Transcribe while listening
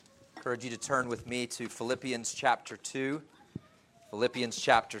encourage you to turn with me to Philippians chapter 2. Philippians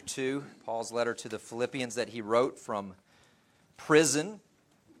chapter 2, Paul's letter to the Philippians that he wrote from prison.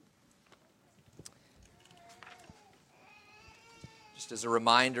 Just as a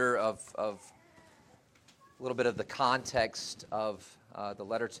reminder of a little bit of the context of the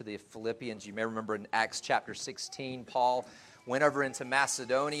letter to the Philippians, you may remember in Acts chapter 16, Paul went over into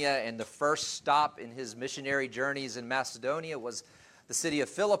Macedonia, and the first stop in his missionary journeys in Macedonia was the city of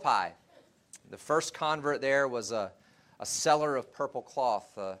Philippi. The first convert there was a seller of purple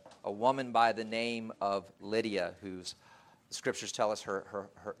cloth, a woman by the name of Lydia, whose the scriptures tell us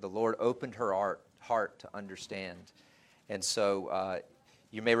the Lord opened her heart to understand. And so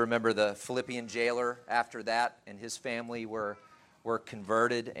you may remember the Philippian jailer after that, and his family were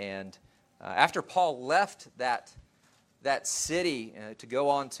converted. And after Paul left that city to go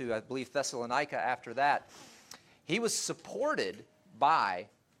on to, I believe, Thessalonica after that, he was supported by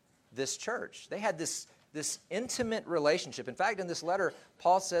this church. They had this intimate relationship. In fact, in this letter,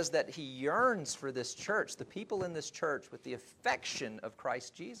 Paul says that he yearns for this church, the people in this church, with the affection of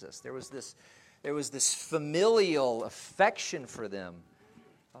Christ Jesus. There was this familial affection for them.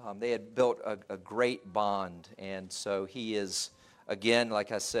 They had built a great bond. And so he is, again,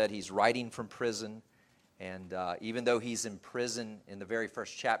 like I said, he's writing from prison. And even though he's in prison, in the very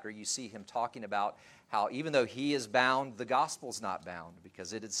first chapter, you see him talking about how even though he is bound, the gospel's not bound,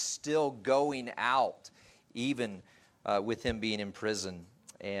 because it is still going out, even with him being in prison.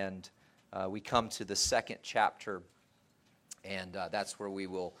 And we come to the second chapter, and that's where we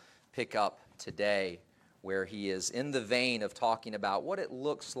will pick up today, where he is in the vein of talking about what it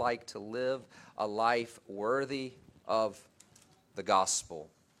looks like to live a life worthy of the gospel.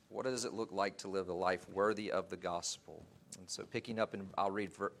 What does it look like to live a life worthy of the gospel? And so picking up, and I'll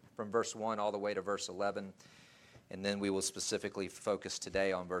read from verse 1 all the way to verse 11, and then we will specifically focus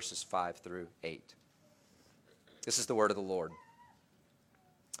today on verses 5 through 8. This is the word of the Lord.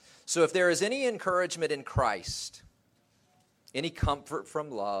 So if there is any encouragement in Christ, any comfort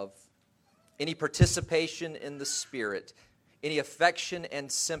from love, any participation in the Spirit, any affection and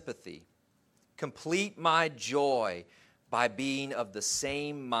sympathy, complete my joy by being of the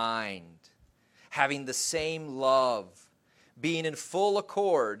same mind, having the same love, being in full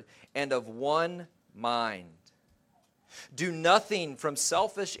accord and of one mind. Do nothing from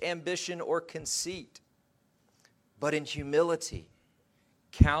selfish ambition or conceit, but in humility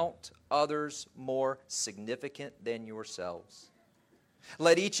count others more significant than yourselves.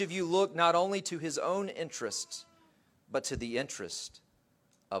 Let each of you look not only to his own interests, but to the interest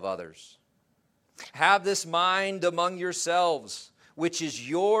of others. Have this mind among yourselves, which is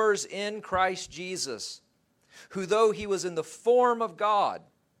yours in Christ Jesus, who though he was in the form of God,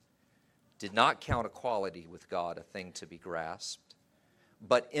 did not count equality with God a thing to be grasped,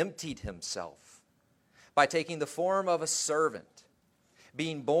 but emptied himself by taking the form of a servant,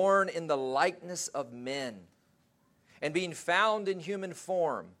 being born in the likeness of men, and being found in human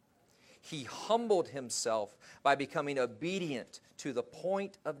form, he humbled himself by becoming obedient to the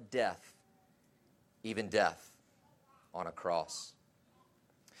point of death, even death on a cross.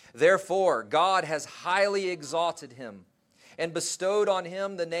 Therefore, God has highly exalted him and bestowed on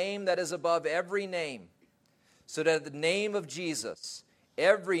him the name that is above every name, so that at the name of Jesus,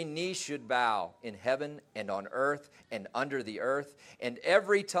 every knee should bow in heaven and on earth and under the earth, and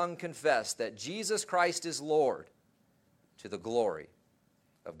every tongue confess that Jesus Christ is Lord, to the glory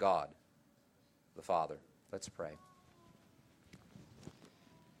of God the Father. Let's pray.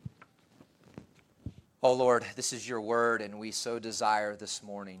 Oh Lord, this is your word, and we so desire this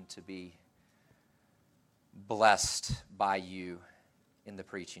morning to be blessed by you in the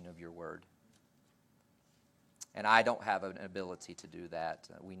preaching of your word. And I don't have an ability to do that.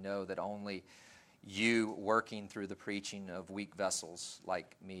 We know that only you working through the preaching of weak vessels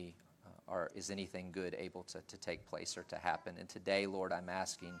like me is anything good able to take place or to happen. And today, Lord, I'm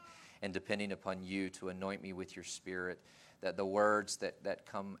asking and depending upon you to anoint me with your Spirit, that the words that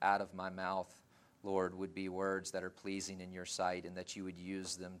come out of my mouth, Lord, would be words that are pleasing in your sight, and that you would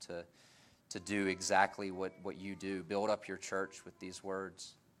use them to do exactly what you do. Build up your church with these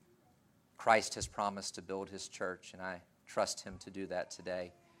words. Christ has promised to build his church, and I trust him to do that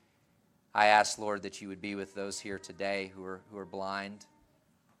today. I ask, Lord, that you would be with those here today who are blind,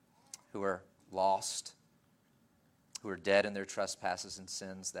 who are lost, who are dead in their trespasses and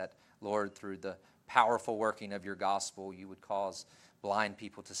sins, that, Lord, through the powerful working of your gospel, you would cause blind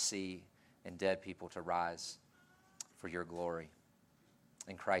people to see and dead people to rise for your glory.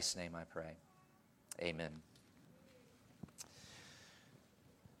 In Christ's name I pray. Amen.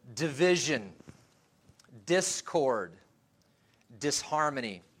 Division, discord,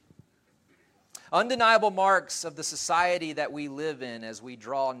 disharmony. undeniable marks of the society that we live in as we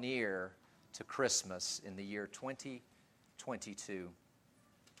draw near to Christmas in the year 2022.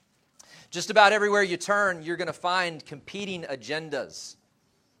 Just about everywhere you turn, you're going to find competing agendas.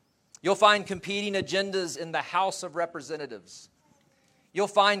 You'll find competing agendas in the House of Representatives. You'll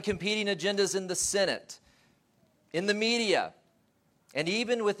find competing agendas in the Senate, in the media, and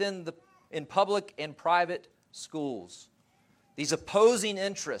even in public and private schools. These opposing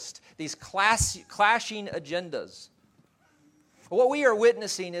interests, these clashing agendas. What we are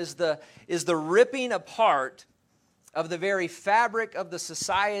witnessing is the ripping apart of the very fabric of the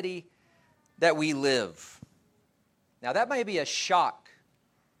society that we live. Now, that may be a shock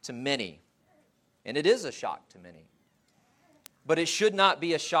to many, and it is a shock to many, but it should not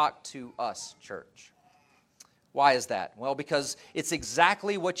be a shock to us, church. Why is that? Well, because it's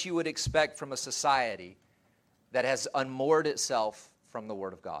exactly what you would expect from a society that has unmoored itself from the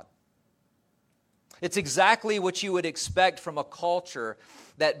Word of God. It's exactly what you would expect from a culture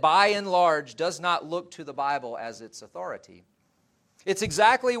that by and large does not look to the Bible as its authority. It's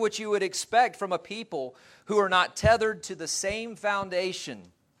exactly what you would expect from a people who are not tethered to the same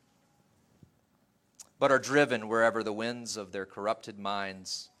foundation, but are driven wherever the winds of their corrupted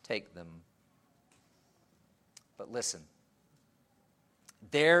minds take them. But listen,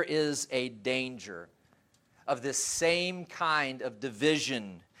 there is a danger of this same kind of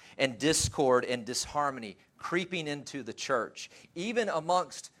division and discord and disharmony creeping into the church, even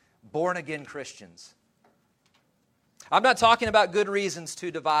amongst born-again Christians. I'm not talking about good reasons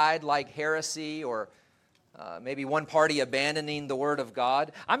to divide, like heresy or maybe one party abandoning the Word of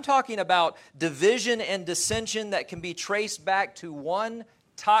God. I'm talking about division and dissension that can be traced back to one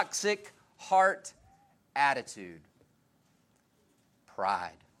toxic heart attitude: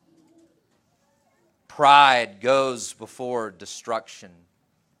 pride. Pride goes before destruction,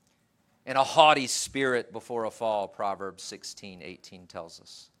 and a haughty spirit before a fall, Proverbs 16:18 tells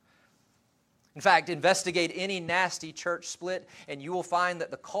us. In fact, investigate any nasty church split, and you will find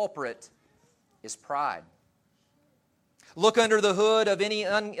that the culprit is pride. Look under the hood of any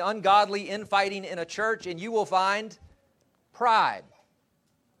ungodly infighting in a church, and you will find pride.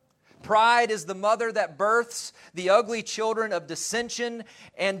 Pride is the mother that births the ugly children of dissension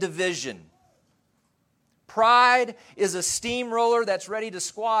and division. Pride is a steamroller that's ready to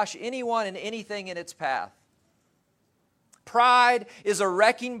squash anyone and anything in its path. Pride is a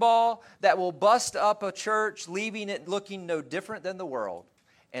wrecking ball that will bust up a church, leaving it looking no different than the world.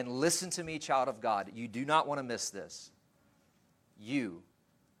 And listen to me, child of God, you do not want to miss this. You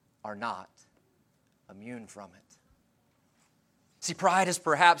are not immune from it. See, pride is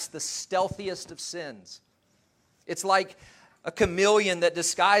perhaps the stealthiest of sins. It's like a chameleon that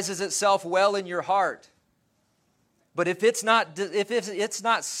disguises itself well in your heart. But if it's not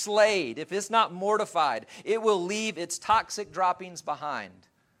slayed, if it's not mortified, it will leave its toxic droppings behind.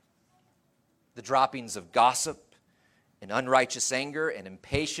 The droppings of gossip and unrighteous anger and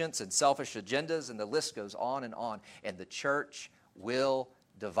impatience and selfish agendas, and the list goes on. And the church will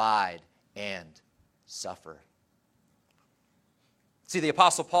divide and suffer. See, the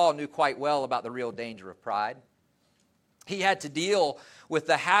Apostle Paul knew quite well about the real danger of pride. He had to deal with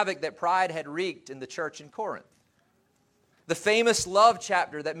the havoc that pride had wreaked in the church in Corinth. The famous love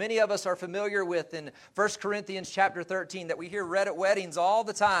chapter that many of us are familiar with in 1 Corinthians chapter 13 that we hear read at weddings all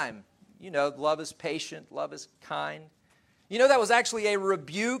the time. You know, love is patient, love is kind. You know, that was actually a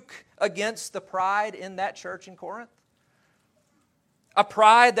rebuke against the pride in that church in Corinth. A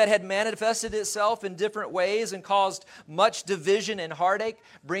pride that had manifested itself in different ways and caused much division and heartache,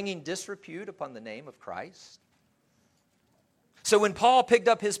 bringing disrepute upon the name of Christ. So when Paul picked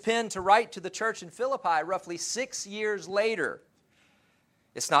up his pen to write to the church in Philippi roughly 6 years later,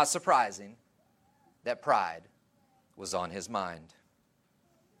 it's not surprising that pride was on his mind.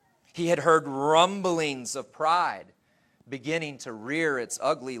 He had heard rumblings of pride beginning to rear its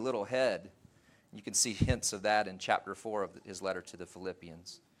ugly little head. You can see hints of that in chapter 4 of his letter to the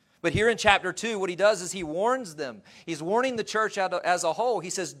Philippians. But here in chapter 2, what he does is he warns them. He's warning the church as a whole.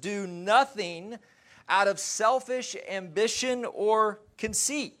 He says, do nothing out of selfish ambition or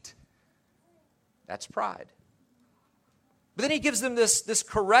conceit. That's pride. But then he gives them this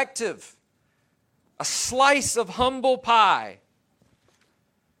corrective, a slice of humble pie.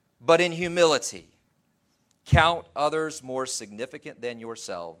 But in humility, count others more significant than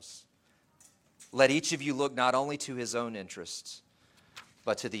yourselves. Let each of you look not only to his own interests,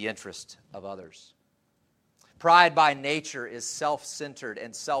 but to the interest of others. Pride by nature is self-centered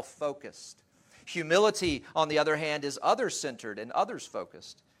and self-focused. Humility, on the other hand, is other-centered and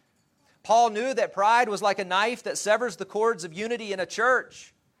others-focused. Paul knew that pride was like a knife that severs the cords of unity in a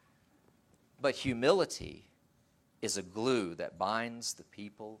church. But humility is a glue that binds the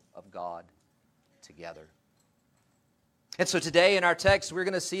people of God together. And so today in our text, we're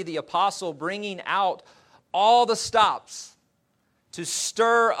going to see the apostle bringing out all the stops to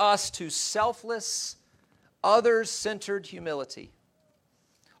stir us to selfless, others-centered humility,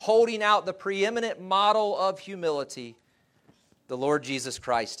 holding out the preeminent model of humility, the Lord Jesus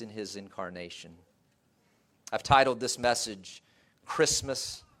Christ in His incarnation. I've titled this message,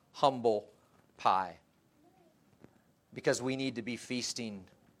 Christmas Humble Pie, because we need to be feasting.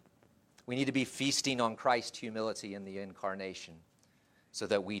 We need to be feasting on Christ's humility in the incarnation so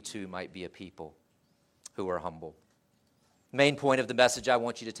that we too might be a people who are humble. Main point of the message I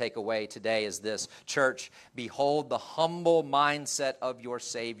want you to take away today is this: church, behold the humble mindset of your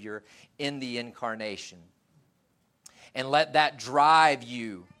Savior in the incarnation. And let that drive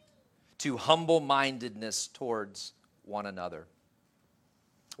you to humble-mindedness towards one another.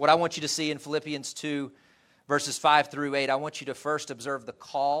 What I want you to see in Philippians 2, verses 5 through 8, I want you to first observe the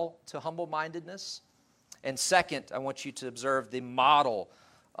call to humble-mindedness. And second, I want you to observe the model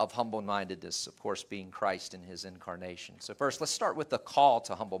of humble-mindedness, of course, being Christ in His incarnation. So first, let's start with the call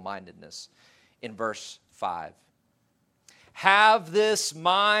to humble-mindedness in verse 5. Have this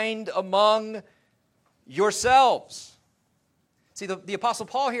mind among yourselves. See, the Apostle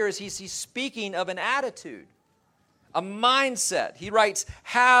Paul here is he's speaking of an attitude, a mindset. He writes,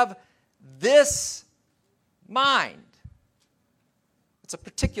 have this mind. It's a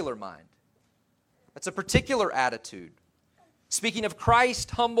particular mind. It's a particular attitude. Speaking of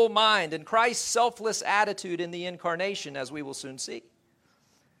Christ's humble mind and Christ's selfless attitude in the incarnation, as we will soon see.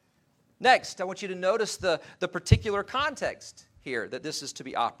 Next, I want you to notice the particular context here that this is to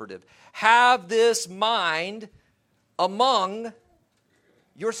be operative. Have this mind among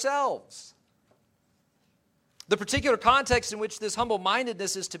yourselves. The particular context in which this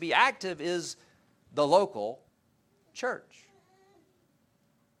humble-mindedness is to be active is the local church.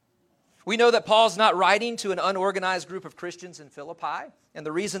 We know that Paul's not writing to an unorganized group of Christians in Philippi, and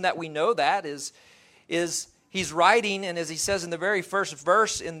the reason that we know that is he's writing, and as he says in the very first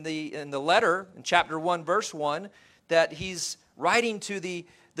verse in the letter, in chapter 1, verse 1, that he's writing to the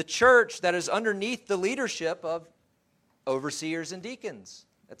church that is underneath the leadership of overseers and deacons.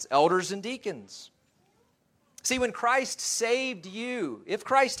 That's elders and deacons. See, when Christ saved you, if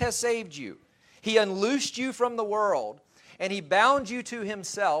Christ has saved you, He unloosed you from the world, and He bound you to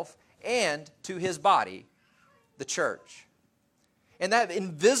Himself and to His body, the church. And that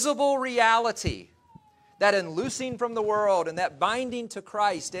invisible reality, that unloosing from the world and that binding to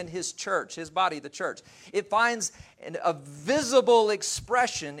Christ and His church, His body, the church, it finds a visible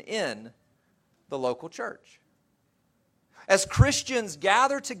expression in the local church. As Christians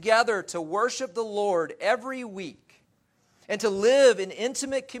gather together to worship the Lord every week and to live in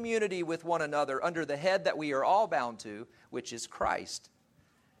intimate community with one another under the head that we are all bound to, which is Christ.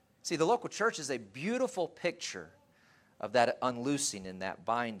 See, the local church is a beautiful picture of that unloosing and that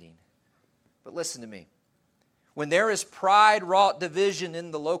binding. But listen to me. When there is pride-wrought division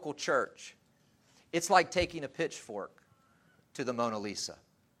in the local church, it's like taking a pitchfork to the Mona Lisa.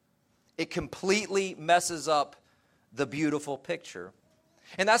 It completely messes up the beautiful picture.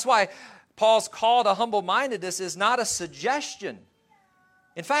 And that's why Paul's call to humble-mindedness is not a suggestion.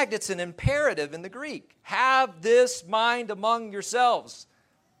 In fact, it's an imperative in the Greek. Have this mind among yourselves.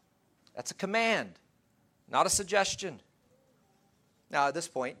 That's a command, not a suggestion. Now, at this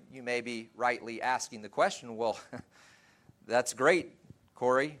point, you may be rightly asking the question, well, that's great,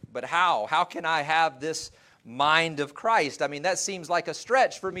 Corey, but how? How can I have this mind of Christ? I mean, that seems like a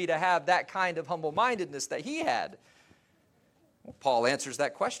stretch for me to have that kind of humble-mindedness that he had. Well, Paul answers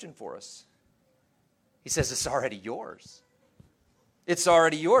that question for us. He says, it's already yours. It's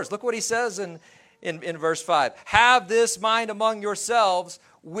already yours. Look what he says in verse 5. Have this mind among yourselves,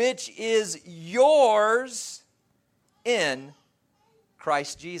 which is yours in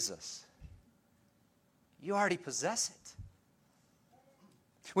Christ Jesus. You already possess it.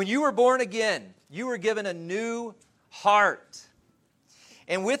 When you were born again, you were given a new heart.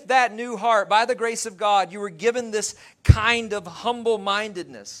 And with that new heart, by the grace of God, you were given this kind of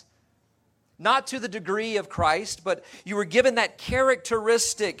humble-mindedness. Not to the degree of Christ, but you were given that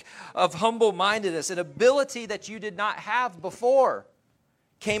characteristic of humble-mindedness, an ability that you did not have before,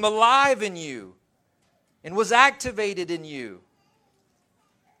 came alive in you and was activated in you.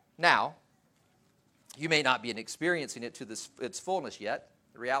 Now, you may not be experiencing it to its fullness yet.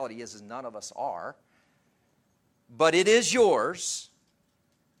 The reality is none of us are. But it is yours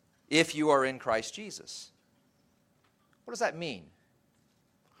if you are in Christ Jesus. What does that mean?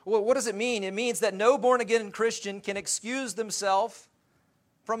 Well, what does it mean? It means that no born-again Christian can excuse themselves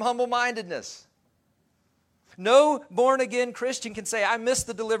from humble-mindedness. No born-again Christian can say, I missed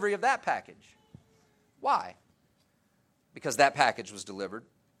the delivery of that package. Why? Because that package was delivered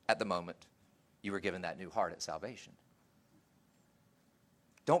at the moment you were given that new heart at salvation.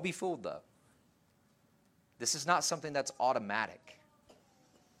 Don't be fooled, though. This is not something that's automatic.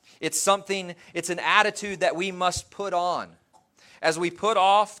 It's an attitude that we must put on. As we put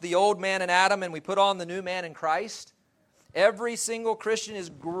off the old man in Adam and we put on the new man in Christ, every single Christian is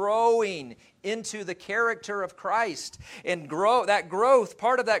growing into the character of Christ. And part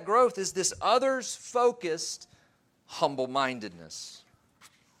of that growth is this others-focused humble-mindedness.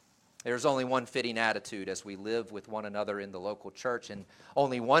 There's only one fitting attitude as we live with one another in the local church, and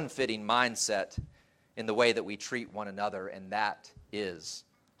only one fitting mindset in the way that we treat one another, and that is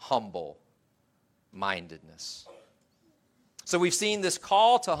humble-mindedness. So we've seen this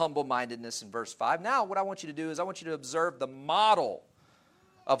call to humble-mindedness in verse 5. Now what I want you to do is I want you to observe the model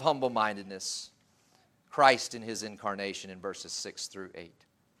of humble-mindedness, Christ in his incarnation, in verses 6 through 8.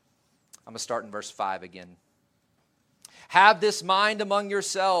 I'm going to start in verse 5 again. Have this mind among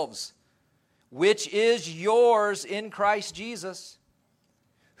yourselves, which is yours in Christ Jesus,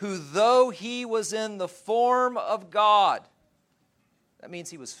 who though he was in the form of God, that means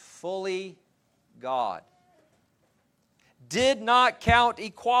he was fully God, did not count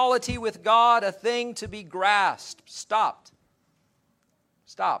equality with God a thing to be grasped. Stop.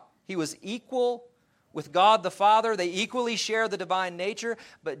 He was equal with God the Father. They equally share the divine nature,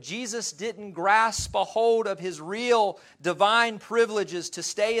 but Jesus didn't grasp a hold of his real divine privileges to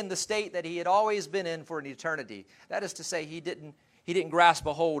stay in the state that he had always been in for an eternity. That is to say, he didn't grasp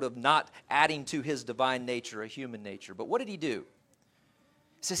a hold of not adding to his divine nature a human nature. But what did he do?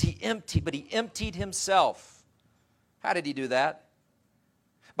 It says he emptied himself. How did he do that?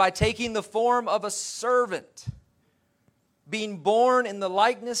 By taking the form of a servant, being born in the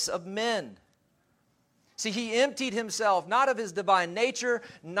likeness of men. See, he emptied himself not of his divine nature,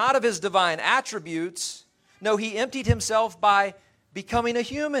 not of his divine attributes. No, he emptied himself by becoming a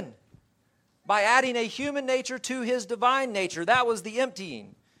human, by adding a human nature to his divine nature. That was the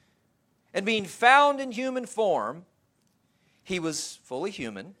emptying. And being found in human form, he was fully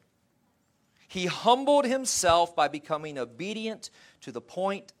human. He humbled himself by becoming obedient to the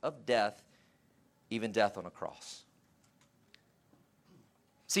point of death, even death on a cross.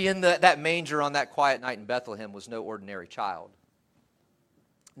 See, in that manger on that quiet night in Bethlehem was no ordinary child.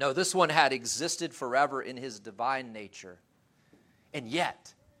 No, this one had existed forever in his divine nature, and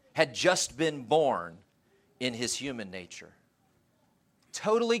yet had just been born in his human nature.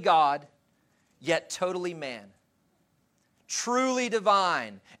 Totally God, yet totally man. Truly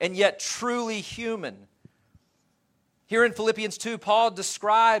divine, and yet truly human. Here in Philippians 2, Paul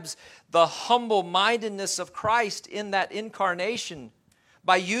describes the humble-mindedness of Christ in that incarnation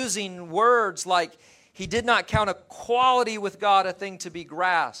by using words like, he did not count equality with God a thing to be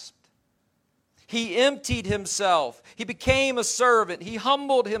grasped. He emptied himself. He became a servant. He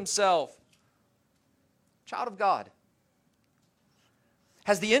humbled himself. Child of God,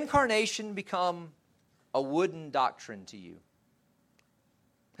 has the incarnation become a wooden doctrine to you?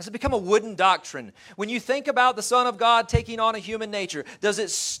 Has it become a wooden doctrine? When you think about the Son of God taking on a human nature, does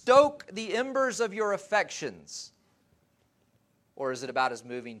it stoke the embers of your affections? Or is it about as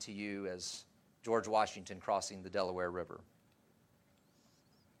moving to you as George Washington crossing the Delaware River?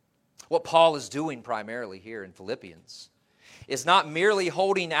 What Paul is doing primarily here in Philippians is not merely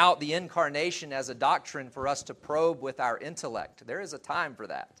holding out the incarnation as a doctrine for us to probe with our intellect. There is a time for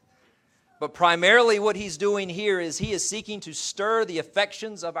that. But primarily what he's doing here is he is seeking to stir the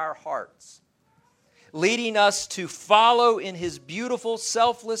affections of our hearts, leading us to follow in his beautiful,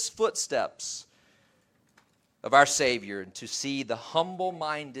 selfless footsteps of our Savior, and to see the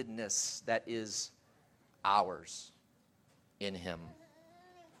humble-mindedness that is ours in him.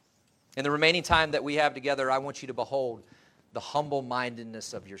 In the remaining time that we have together, I want you to behold the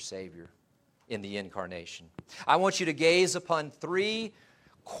humble-mindedness of your Savior in the incarnation. I want you to gaze upon three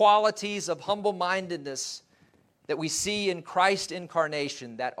qualities of humble-mindedness that we see in Christ's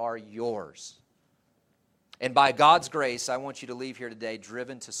incarnation that are yours. And by God's grace, I want you to leave here today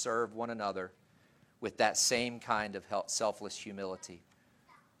driven to serve one another with that same kind of selfless humility.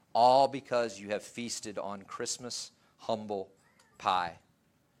 All because you have feasted on Christmas humble pie,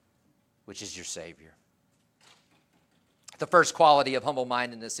 which is your Savior. The first quality of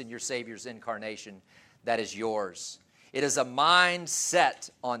humble-mindedness in your Savior's incarnation that is yours. It is a mind set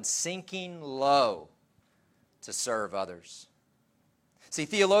on sinking low to serve others. See,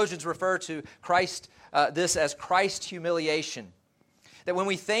 theologians refer to this as Christ's humiliation. That when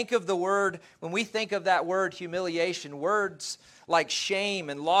we think of that word humiliation, words like shame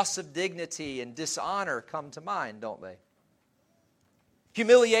and loss of dignity and dishonor come to mind, don't they?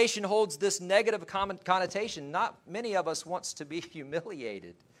 Humiliation holds this negative connotation. Not many of us wants to be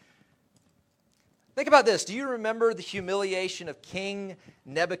humiliated. Think about this. Do you remember the humiliation of King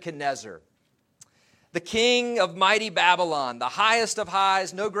Nebuchadnezzar? The king of mighty Babylon, the highest of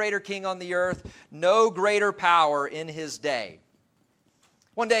highs, no greater king on the earth, no greater power in his day.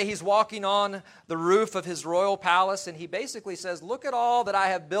 One day he's walking on the roof of his royal palace and he basically says, "Look at all that I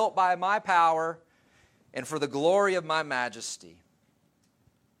have built by my power and for the glory of my majesty."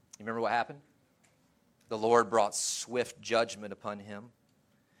 You remember what happened? The Lord brought swift judgment upon him.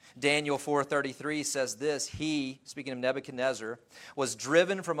 Daniel 4:33 says this, "He," speaking of Nebuchadnezzar, "was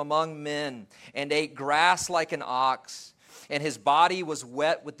driven from among men and ate grass like an ox, and his body was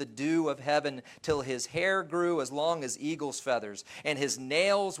wet with the dew of heaven till his hair grew as long as eagle's feathers, and his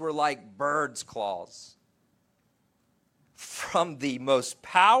nails were like bird's claws." From the most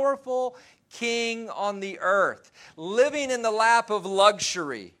powerful king on the earth, living in the lap of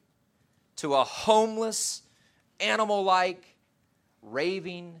luxury, to a homeless, animal-like,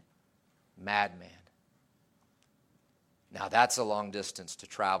 raving madman. Now that's a long distance to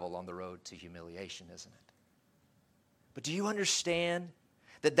travel on the road to humiliation, isn't it? But do you understand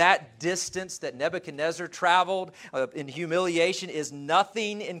that that distance that Nebuchadnezzar traveled in humiliation is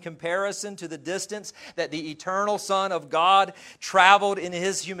nothing in comparison to the distance that the eternal Son of God traveled in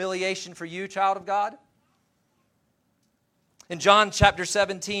his humiliation for you, child of God? In John chapter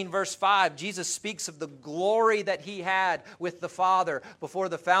 17, verse 5, Jesus speaks of the glory that he had with the Father before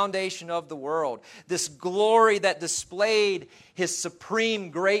the foundation of the world. This glory that displayed his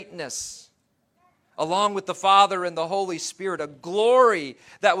supreme greatness along with the Father and the Holy Spirit. A glory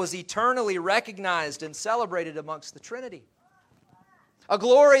that was eternally recognized and celebrated amongst the Trinity. A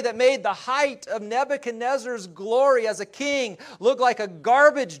glory that made the height of Nebuchadnezzar's glory as a king look like a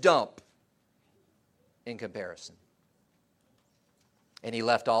garbage dump in comparison. And he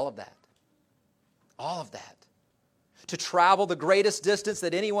left all of that, to travel the greatest distance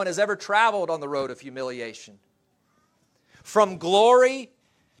that anyone has ever traveled on the road of humiliation. From glory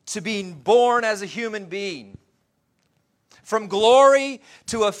to being born as a human being. From glory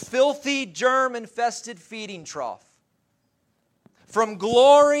to a filthy, germ-infested feeding trough. From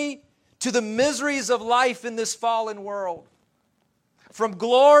glory to the miseries of life in this fallen world. From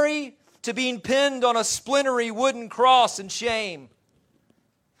glory to being pinned on a splintery wooden cross in shame.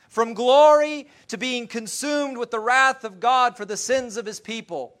 From glory to being consumed with the wrath of God for the sins of his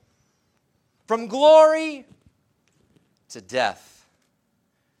people. From glory to death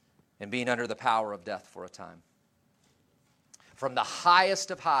and being under the power of death for a time. From the highest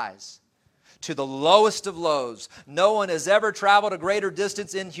of highs to the lowest of lows, no one has ever traveled a greater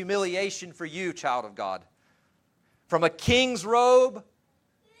distance in humiliation for you, child of God. From a king's robe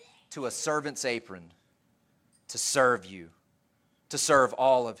to a servant's apron to serve you. To serve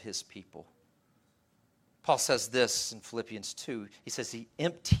all of his people. Paul says this in Philippians 2. He says he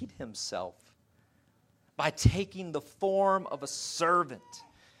emptied himself by taking the form of a servant,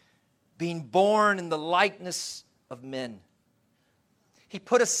 being born in the likeness of men. He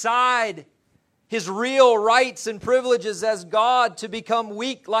put aside his real rights and privileges as God to become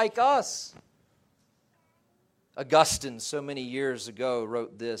weak like us. Augustine, so many years ago,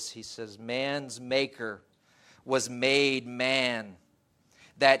 wrote this. He says, "Man's maker was made man,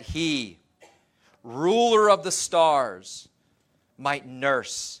 that he, ruler of the stars, might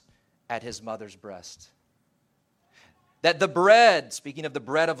nurse at his mother's breast. That the bread," speaking of the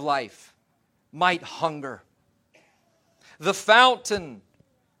bread of life, "might hunger. The fountain,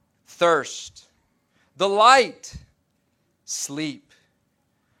 thirst. The light, sleep.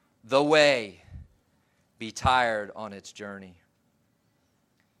 The way, be tired on its journey."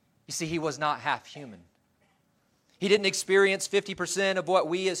 You see, he was not half human. He didn't experience 50% of what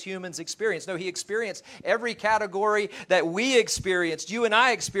we as humans experience. No, he experienced every category that we experienced, you and I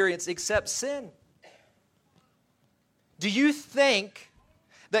experienced, except sin. Do you think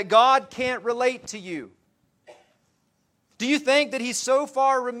that God can't relate to you? Do you think that he's so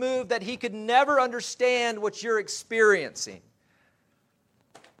far removed that he could never understand what you're experiencing?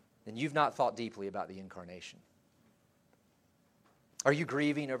 Then you've not thought deeply about the incarnation. Are you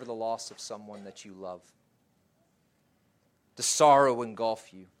grieving over the loss of someone that you love? Does sorrow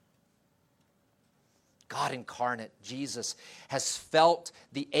engulf you? God incarnate, Jesus, has felt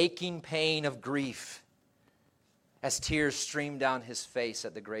the aching pain of grief as tears streamed down his face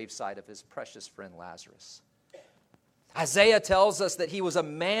at the graveside of his precious friend Lazarus. Isaiah tells us that he was a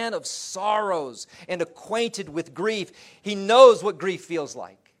man of sorrows and acquainted with grief. He knows what grief feels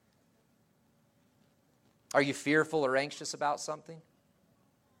like. Are you fearful or anxious about something?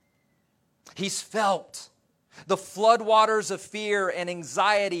 He's felt the floodwaters of fear and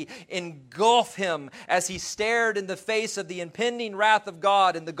anxiety engulf him as he stared in the face of the impending wrath of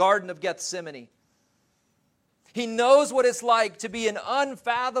God in the Garden of Gethsemane. He knows what it's like to be in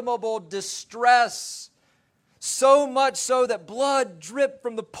unfathomable distress, so much so that blood dripped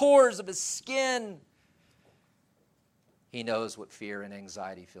from the pores of his skin. He knows what fear and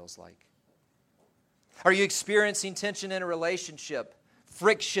anxiety feels like. Are you experiencing tension in a relationship?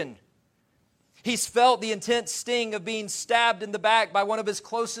 Friction? He's felt the intense sting of being stabbed in the back by one of his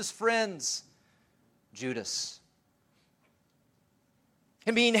closest friends, Judas.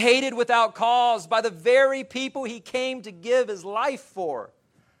 And being hated without cause by the very people he came to give his life for.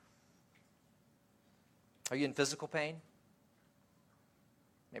 Are you in physical pain?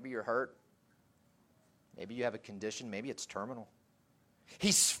 Maybe you're hurt. Maybe you have a condition. Maybe it's terminal.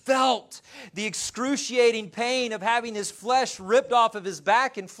 He's felt the excruciating pain of having his flesh ripped off of his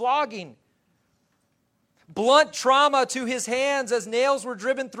back in flogging. Blunt trauma to his hands as nails were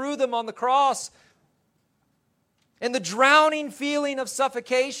driven through them on the cross. And the drowning feeling of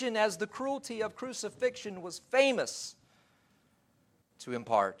suffocation as the cruelty of crucifixion was famous to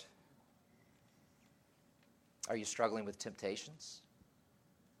impart. Are you struggling with temptations?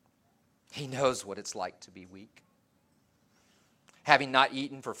 He knows what it's like to be weak. Having not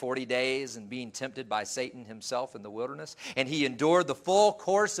eaten for 40 days and being tempted by Satan himself in the wilderness, and he endured the full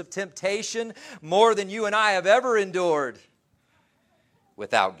course of temptation more than you and I have ever endured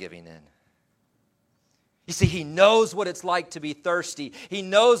without giving in. You see, he knows what it's like to be thirsty. He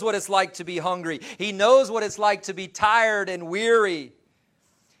knows what it's like to be hungry. He knows what it's like to be tired and weary.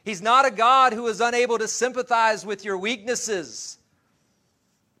 He's not a God who is unable to sympathize with your weaknesses,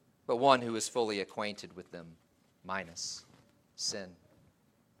 but one who is fully acquainted with them, minus sin.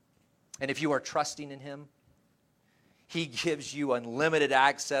 And if you are trusting in him, he gives you unlimited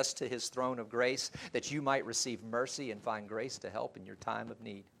access to his throne of grace that you might receive mercy and find grace to help in your time of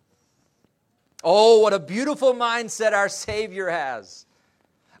need. Oh, what a beautiful mindset our Savior has.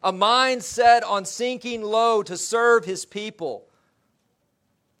 A mind set on sinking low to serve his people.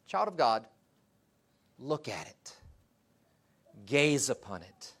 Child of God, look at it. Gaze upon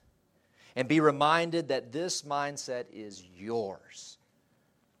it. And be reminded that this mindset is yours.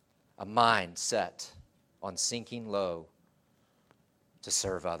 A mind set on sinking low to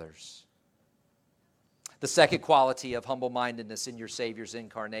serve others. The second quality of humble-mindedness in your Savior's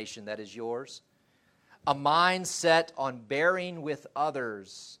incarnation that is yours. A mind set on bearing with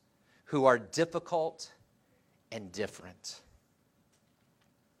others who are difficult and different.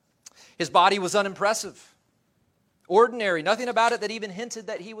 His body was unimpressive, ordinary, nothing about it that even hinted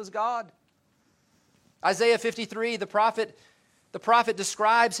that he was God. Isaiah 53, the prophet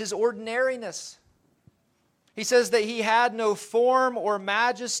describes his ordinariness. He says that he had no form or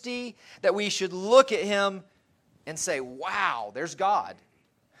majesty, that we should look at him and say, wow, there's God.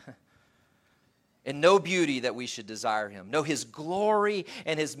 And no beauty that we should desire him. No, his glory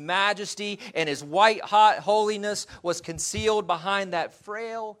and his majesty and his white-hot holiness was concealed behind that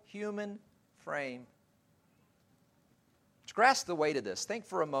frail human frame. Just grasp the weight of this. Think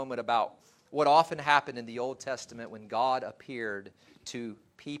for a moment about what often happened in the Old Testament when God appeared to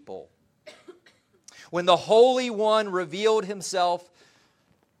people. When the Holy One revealed himself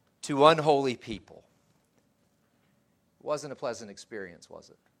to unholy people. It wasn't a pleasant experience,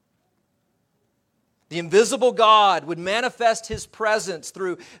 was it? The invisible God would manifest his presence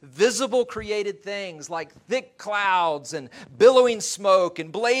through visible created things like thick clouds and billowing smoke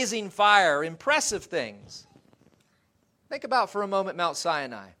and blazing fire, impressive things. Think about for a moment Mount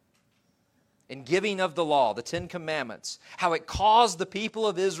Sinai. In giving of the law, the Ten Commandments, how it caused the people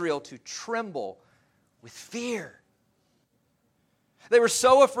of Israel to tremble with fear. They were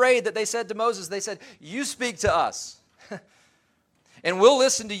so afraid that they said to Moses, they said, you speak to us, and we'll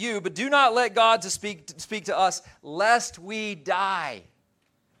listen to you, but do not let God speak to us, lest we die.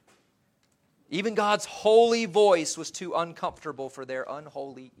 Even God's holy voice was too uncomfortable for their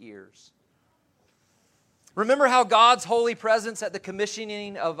unholy ears. Remember how God's holy presence at the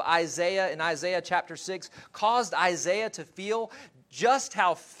commissioning of Isaiah in Isaiah chapter 6 caused Isaiah to feel just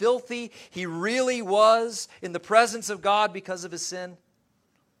how filthy he really was in the presence of God because of his sin?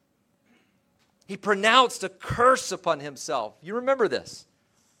 He pronounced a curse upon himself. You remember this.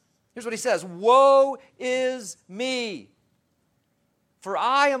 Here's what he says. Woe is me, for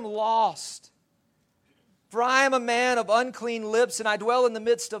I am lost. For I am a man of unclean lips, and I dwell in the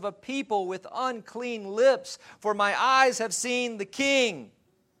midst of a people with unclean lips. For my eyes have seen the King,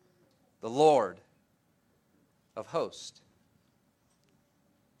 the Lord of hosts.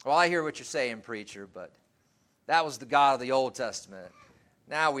 Well, I hear what you're saying, preacher, but That was the God of the Old Testament.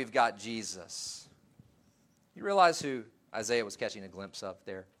 Now we've got Jesus. You realize who Isaiah was catching a glimpse of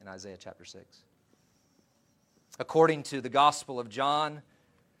there in Isaiah chapter 6? According to the Gospel of John,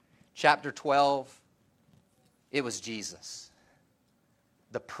 chapter 12, it was Jesus.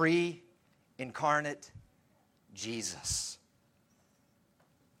 The pre-incarnate Jesus.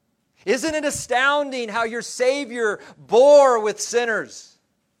 Isn't it astounding how your Savior bore with sinners?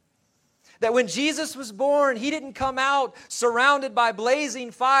 That when Jesus was born, He didn't come out surrounded by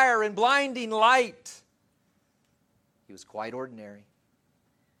blazing fire and blinding light. He was quite ordinary.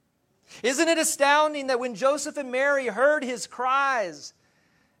 Isn't it astounding that when Joseph and Mary heard His cries,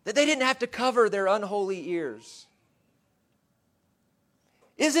 that they didn't have to cover their unholy ears?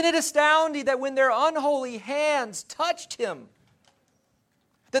 Isn't it astounding that when their unholy hands touched Him,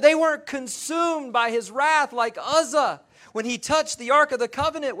 that they weren't consumed by His wrath like Uzzah when he touched the Ark of the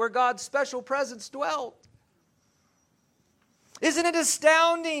Covenant where God's special presence dwelt? Isn't it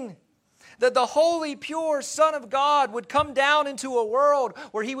astounding that the holy, pure Son of God would come down into a world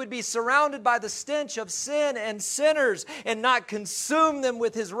where He would be surrounded by the stench of sin and sinners and not consume them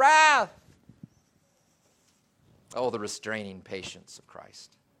with His wrath? Oh, the restraining patience of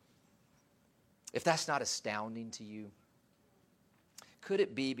Christ. If that's not astounding to you, could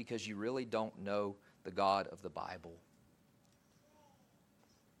it be because you really don't know the God of the Bible?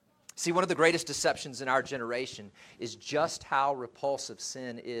 See, one of the greatest deceptions in our generation is just how repulsive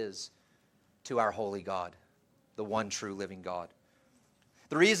sin is to our holy God, the one true living God.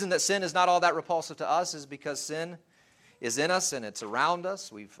 The reason that sin is not all that repulsive to us is because sin is in us and it's around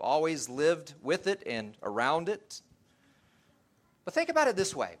us. We've always lived with it and around it. But think about it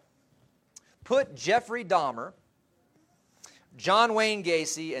this way. Put Jeffrey Dahmer, John Wayne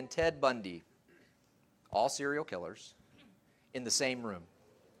Gacy, and Ted Bundy, all serial killers, in the same room.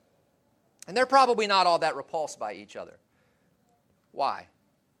 And they're probably not all that repulsed by each other. Why?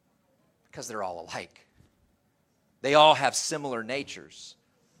 Because they're all alike. They all have similar natures.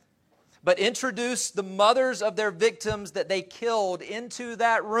 But introduce the mothers of their victims that they killed into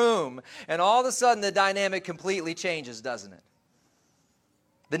that room, and all of a sudden the dynamic completely changes, doesn't it?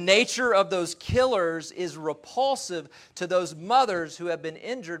 The nature of those killers is repulsive to those mothers who have been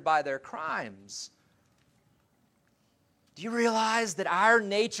injured by their crimes. Do you realize that our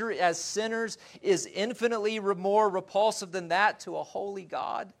nature as sinners is infinitely more repulsive than that to a holy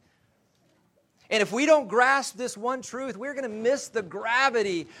God? And if we don't grasp this one truth, we're going to miss the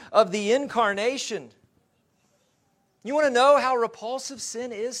gravity of the incarnation. You want to know how repulsive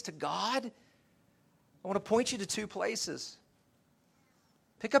sin is to God? I want to point you to two places.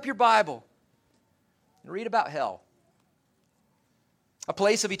 Pick up your Bible and read about hell. A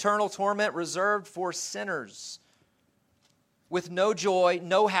place of eternal torment reserved for sinners, with no joy,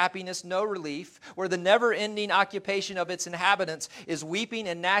 no happiness, no relief, where the never-ending occupation of its inhabitants is weeping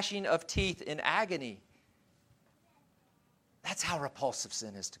and gnashing of teeth in agony. That's how repulsive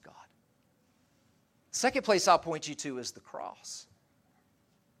sin is to God. The second place I'll point you to is the cross.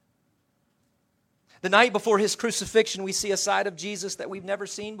 The night before His crucifixion, we see a side of Jesus that we've never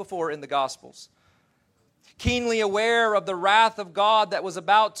seen before in the Gospels. Keenly aware of the wrath of God that was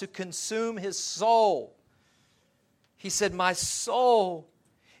about to consume His soul, He said, "My soul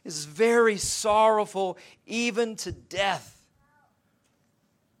is very sorrowful, even to death."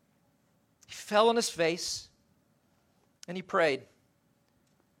 He fell on His face and He prayed,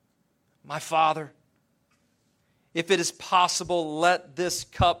 "My Father, if it is possible, let this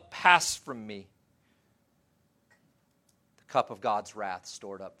cup pass from me." The cup of God's wrath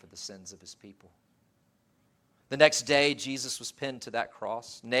stored up for the sins of His people. The next day, Jesus was pinned to that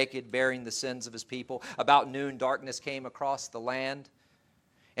cross, naked, bearing the sins of His people. About noon, darkness came across the land,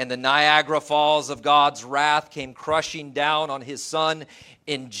 and the Niagara Falls of God's wrath came crushing down on His Son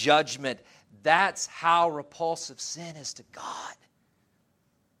in judgment. That's how repulsive sin is to God.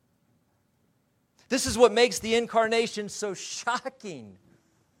 This is what makes the incarnation so shocking.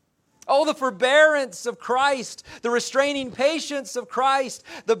 Oh, the forbearance of Christ, the restraining patience of Christ,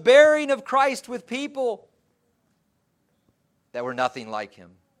 the bearing of Christ with people that were nothing like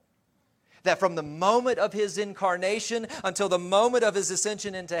Him. That from the moment of His incarnation until the moment of His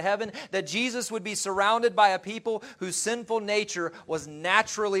ascension into heaven, that Jesus would be surrounded by a people whose sinful nature was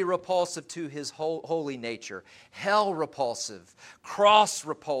naturally repulsive to His holy nature. Hell repulsive, cross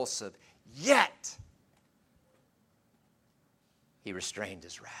repulsive, yet He restrained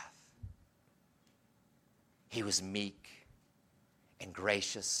His wrath. He was meek and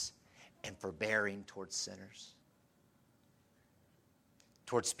gracious and forbearing towards sinners,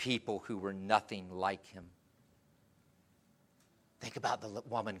 towards people who were nothing like Him. Think about the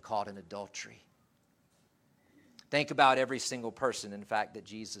woman caught in adultery. Think about every single person, in fact, that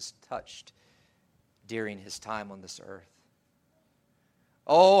Jesus touched during his time on this earth.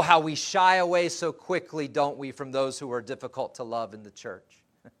 Oh, how we shy away so quickly, don't we, from those who are difficult to love in the church.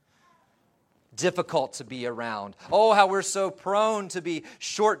 Difficult to be around. Oh, how we're so prone to be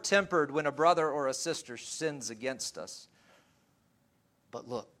short-tempered when a brother or a sister sins against us. But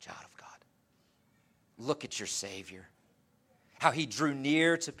look, child of God, look at your Savior. How he drew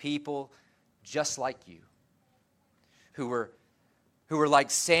near to people just like you, who were like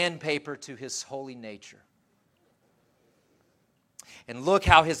sandpaper to his holy nature. And look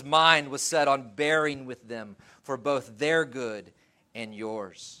how his mind was set on bearing with them for both their good and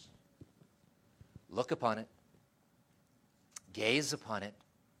yours. Look upon it, gaze upon it,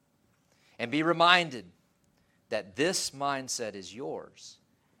 and be reminded that this mindset is yours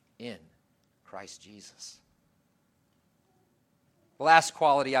in Christ Jesus. The last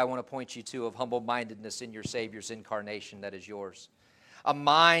quality I want to point you to of humble-mindedness in your Savior's incarnation that is yours. A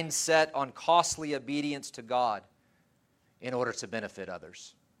mind set on costly obedience to God in order to benefit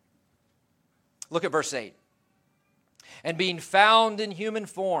others. Look at verse 8. And being found in human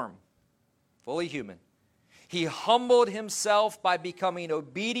form, fully human, he humbled himself by becoming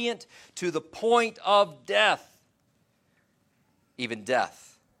obedient to the point of death, even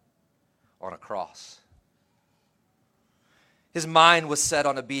death on a cross. His mind was set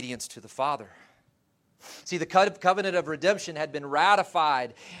on obedience to the Father. See, the covenant of redemption had been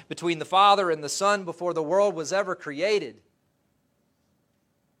ratified between the Father and the Son before the world was ever created.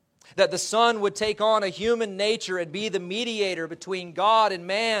 That the Son would take on a human nature and be the mediator between God and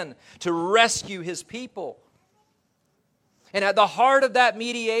man to rescue his people. And at the heart of that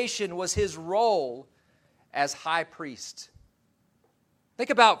mediation was his role as high priest. Think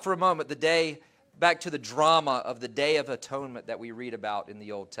about for a moment the day, back to the drama of the Day of Atonement that we read about in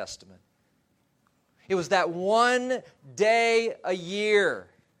the Old Testament. It was that one day a year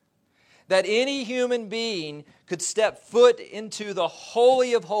that any human being could step foot into the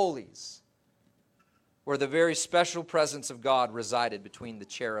Holy of Holies, where the very special presence of God resided between the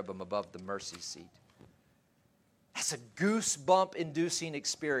cherubim above the mercy seat. That's a goosebump-inducing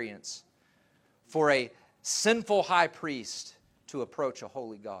experience for a sinful high priest to approach a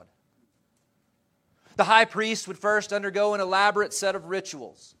holy God. The high priest would first undergo an elaborate set of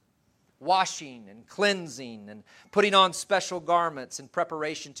rituals, washing and cleansing and putting on special garments in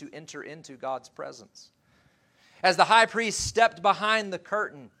preparation to enter into God's presence. As the high priest stepped behind the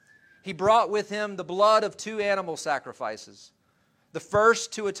curtain, he brought with him the blood of 2 animal sacrifices, the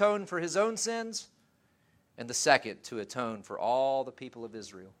first to atone for his own sins, and the second to atone for all the people of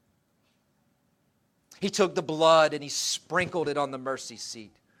Israel. He took the blood and he sprinkled it on the mercy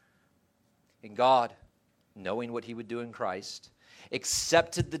seat. And God, knowing what he would do in Christ,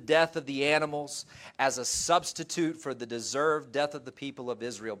 accepted the death of the animals as a substitute for the deserved death of the people of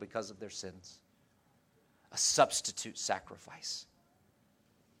Israel because of their sins. A substitute sacrifice.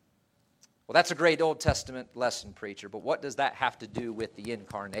 Well, that's a great Old Testament lesson, preacher, but what does that have to do with the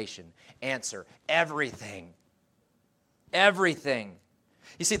incarnation? Answer, everything. Everything.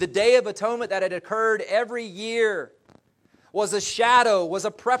 You see, the Day of Atonement that had occurred every year was a shadow, was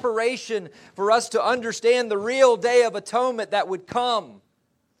a preparation for us to understand the real Day of Atonement that would come.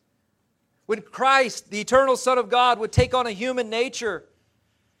 When Christ, the eternal Son of God, would take on a human nature,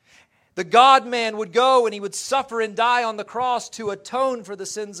 the God-man would go and he would suffer and die on the cross to atone for the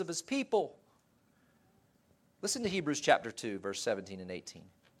sins of his people. Listen to Hebrews chapter 2, verse 17 and 18.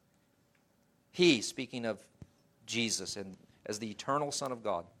 He, speaking of Jesus and as the eternal Son of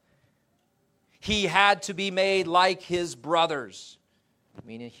God, he had to be made like his brothers,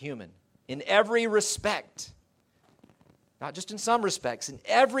 meaning human, in every respect. Not just in some respects, in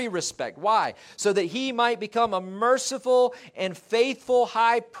every respect. Why? So that he might become a merciful and faithful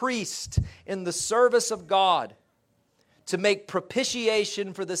high priest in the service of God to make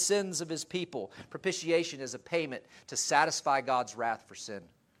propitiation for the sins of his people. Propitiation is a payment to satisfy God's wrath for sin.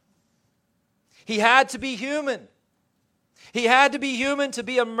 He had to be human. He had to be human to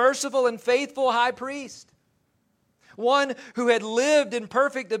be a merciful and faithful high priest. One who had lived in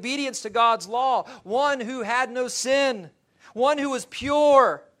perfect obedience to God's law. One who had no sin. One who was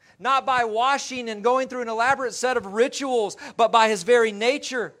pure, not by washing and going through an elaborate set of rituals, but by his very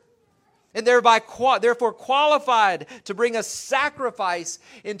nature. And therefore qualified to bring a sacrifice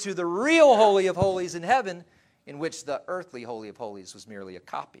into the real Holy of Holies in heaven, in which the earthly Holy of Holies was merely a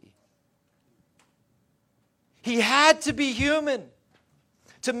copy. He had to be human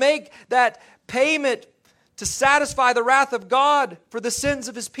to make that payment to satisfy the wrath of God for the sins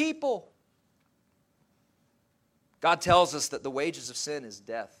of his people. God tells us that the wages of sin is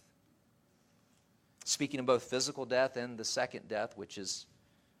death. speaking of both physical death and the second death, which is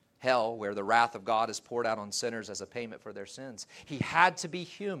hell, where the wrath of God is poured out on sinners as a payment for their sins. He had to be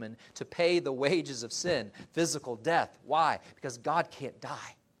human to pay the wages of sin, physical death. Why? Because God can't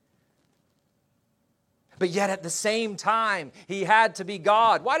die. But yet at the same time, He had to be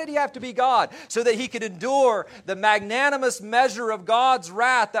God. Why did He have to be God? So that He could endure the magnanimous measure of God's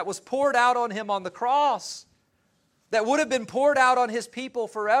wrath that was poured out on Him on the cross, that would have been poured out on His people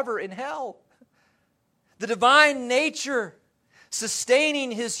forever in hell. The divine nature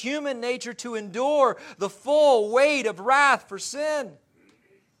sustaining His human nature to endure the full weight of wrath for sin.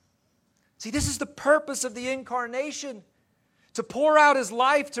 See, this is the purpose of the incarnation. To pour out His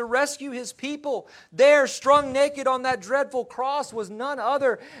life to rescue His people. There, strung naked on that dreadful cross, was none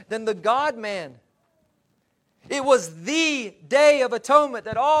other than the God-man. It was the Day of Atonement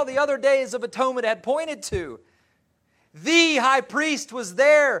that all the other days of atonement had pointed to. The high priest was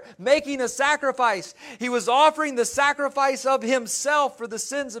there making a sacrifice. He was offering the sacrifice of Himself for the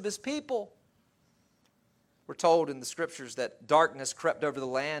sins of His people. We're told in the Scriptures that darkness crept over the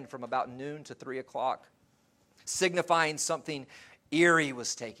land from about noon to 3 o'clock, signifying something eerie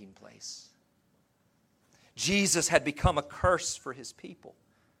was taking place. Jesus had become a curse for His people,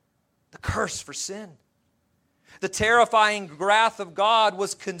 the curse for sin. The terrifying wrath of God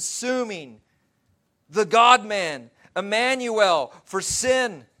was consuming the God-man, Emmanuel, for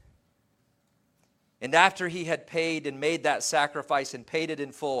sin. And after He had paid and made that sacrifice and paid it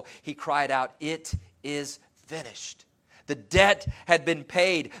in full, He cried out, "It is finished." The debt had been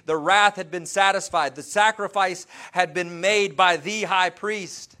paid. The wrath had been satisfied. The sacrifice had been made by the high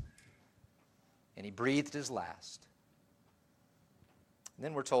priest. And He breathed His last. And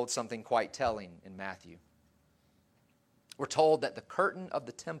then we're told something quite telling in Matthew. We're told that the curtain of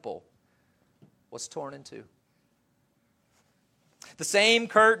the temple was torn in two. The same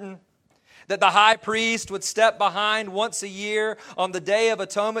curtain that the high priest would step behind once a year on the Day of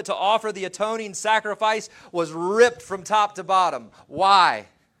Atonement to offer the atoning sacrifice was ripped from top to bottom. Why?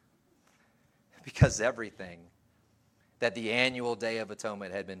 Because everything that the annual Day of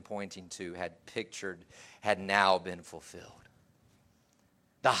Atonement had been pointing to, had pictured, had now been fulfilled.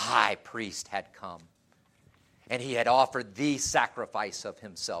 The high priest had come, and He had offered the sacrifice of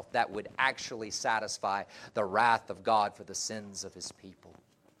Himself that would actually satisfy the wrath of God for the sins of His people.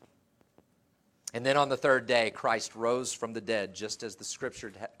 And then on the third day, Christ rose from the dead, just as the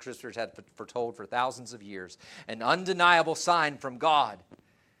Scriptures had foretold for thousands of years. An undeniable sign from God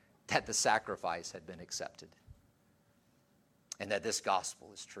that the sacrifice had been accepted and that this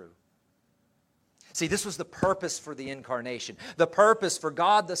gospel is true. See, this was the purpose for the incarnation, the purpose for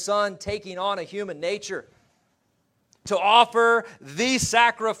God the Son taking on a human nature, to offer the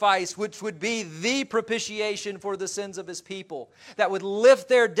sacrifice which would be the propitiation for the sins of His people, that would lift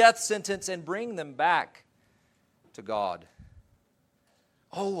their death sentence and bring them back to God.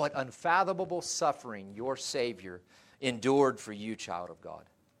 Oh, what unfathomable suffering your Savior endured for you, child of God.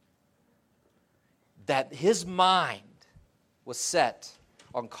 That His mind was set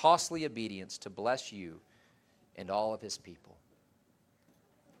on costly obedience to bless you and all of His people.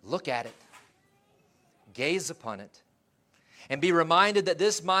 Look at it. Gaze upon it. And be reminded that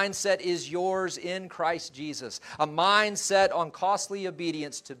this mindset is yours in Christ Jesus. A mindset on costly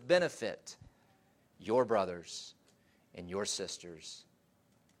obedience to benefit your brothers and your sisters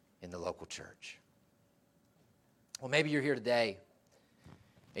in the local church. Well, maybe you're here today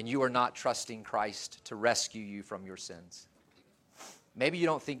and you are not trusting Christ to rescue you from your sins. Maybe you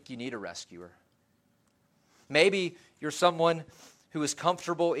don't think you need a rescuer. Maybe you're someone who is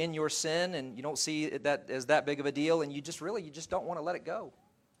comfortable in your sin and you don't see that as that big of a deal, and you just don't want to let it go.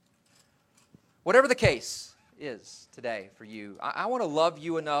 Whatever the case is today for you, I want to love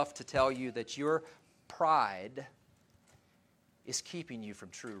you enough to tell you that your pride is keeping you from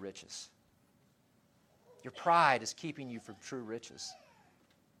true riches. Your pride is keeping you from true riches.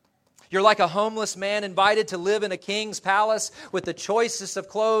 You're like a homeless man invited to live in a king's palace with the choicest of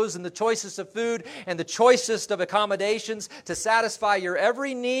clothes and the choicest of food and the choicest of accommodations to satisfy your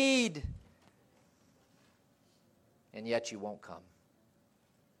every need. And yet you won't come.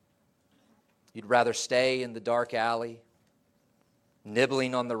 You'd rather stay in the dark alley,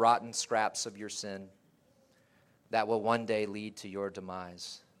 nibbling on the rotten scraps of your sin that will one day lead to your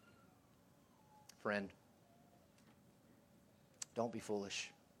demise. Friend, don't be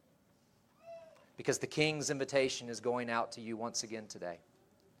foolish. Because the King's invitation is going out to you once again today.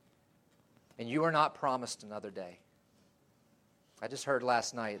 And you are not promised another day. I just heard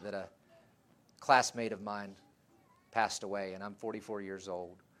last night that a classmate of mine passed away, and I'm 44 years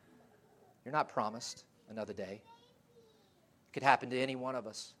old. You're not promised another day. It could happen to any one of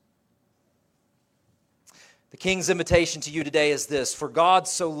us. The King's invitation to you today is this: for God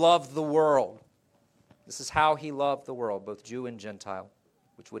so loved the world. This is how he loved the world, both Jew and Gentile,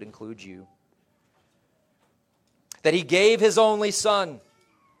 which would include you, that he gave his only Son,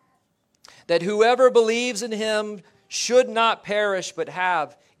 that whoever believes in him should not perish but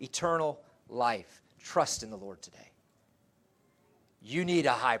have eternal life. Trust in the Lord today. You need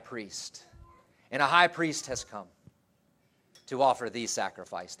a high priest, and a high priest has come to offer the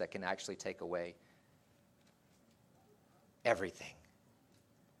sacrifice that can actually take away everything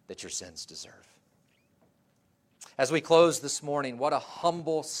that your sins deserve. As we close this morning, what a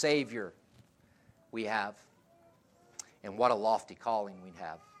humble Savior we have, and what a lofty calling we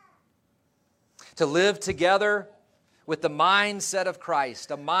have. To live together with the mindset of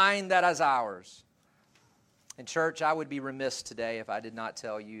Christ, a mind that is ours. And church, I would be remiss today if I did not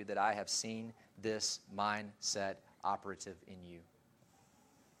tell you that I have seen this mindset operative in you.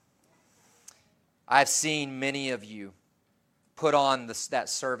 I've seen many of you put on that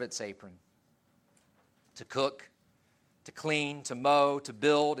servant's apron to cook, to clean, to mow, to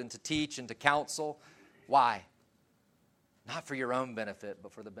build, and to teach, and to counsel. Why? Not for your own benefit,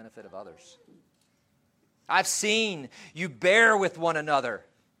 but for the benefit of others. I've seen you bear with one another.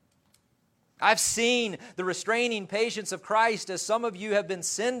 I've seen the restraining patience of Christ as some of you have been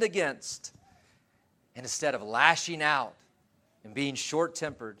sinned against. And instead of lashing out and being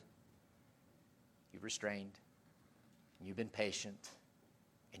short-tempered, you've restrained, and you've been patient,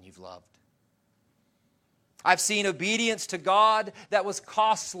 and you've loved. I've seen obedience to God that was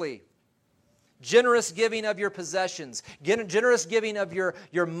costly. Generous giving of your possessions. Generous giving of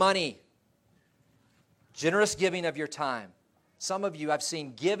your money. Generous giving of your time. Some of you I've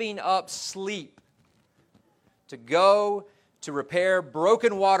seen giving up sleep to go to repair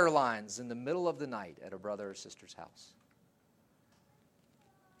broken water lines in the middle of the night at a brother or sister's house.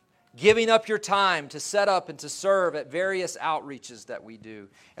 Giving up your time to set up and to serve at various outreaches that we do,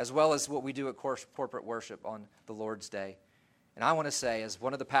 as well as what we do at corporate worship on the Lord's Day. And I want to say, as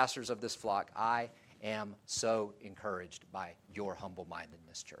one of the pastors of this flock, I am so encouraged by your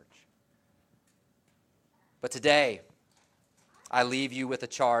humble-mindedness, church. But today, I leave you with a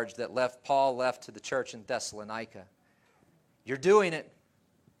charge that Paul left to the church in Thessalonica. You're doing it,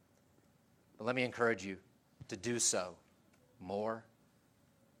 but let me encourage you to do so more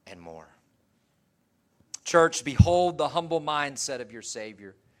and more. Church, behold the humble mindset of your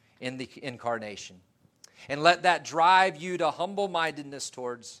Savior in the incarnation. And let that drive you to humble-mindedness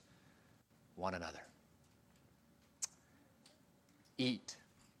towards one another. Eat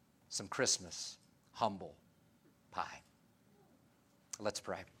some Christmas humble pie. Let's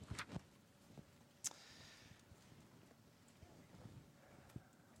pray.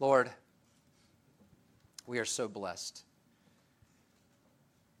 Lord, we are so blessed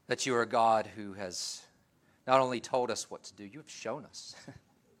that you are a God who has not only told us what to do, you have shown us.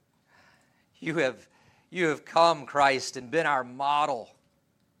 You have come, Christ, and been our model.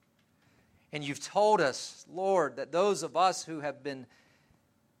 And you've told us, Lord, that those of us who have been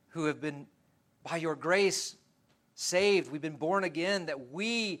by your grace saved, we've been born again, that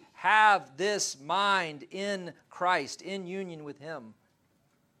we have this mind in Christ, in union with him.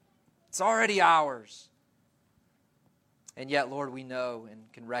 It's already ours. And yet, Lord, we know and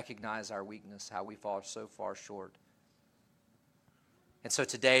can recognize our weakness, how we fall so far short. And so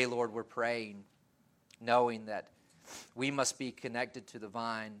today, Lord, we're praying, knowing that we must be connected to the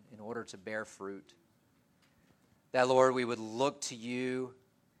vine in order to bear fruit. That, Lord, we would look to you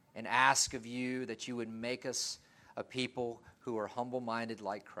and ask of you that you would make us a people who are humble-minded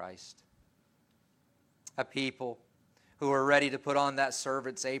like Christ. A people who are ready to put on that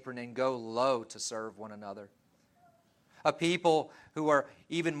servant's apron and go low to serve one another. A people who are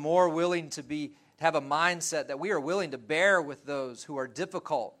even more willing to have a mindset that we are willing to bear with those who are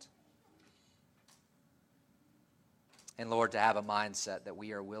difficult. And Lord, to have a mindset that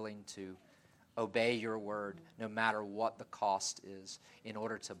we are willing to obey your word no matter what the cost is in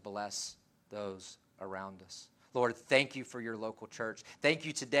order to bless those around us. Lord, thank you for your local church. Thank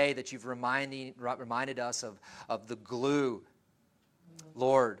you today that you've reminded us of the glue,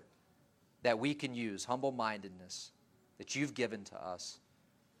 Lord, that we can use, humble-mindedness, that you've given to us.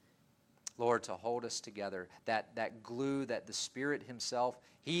 Lord, to hold us together, that glue, that the Spirit himself,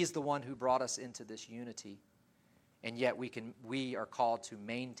 he's the one who brought us into this unity. And yet we are called to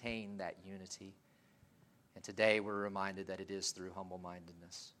maintain that unity. And today we're reminded that it is through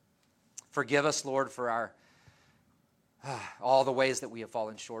humble-mindedness. Forgive us, Lord, for all the ways that we have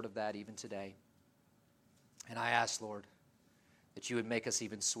fallen short of that even today. And I ask, Lord, that you would make us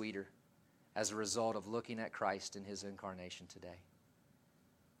even sweeter as a result of looking at Christ in his incarnation today.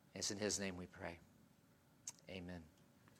 It's in his name we pray. Amen.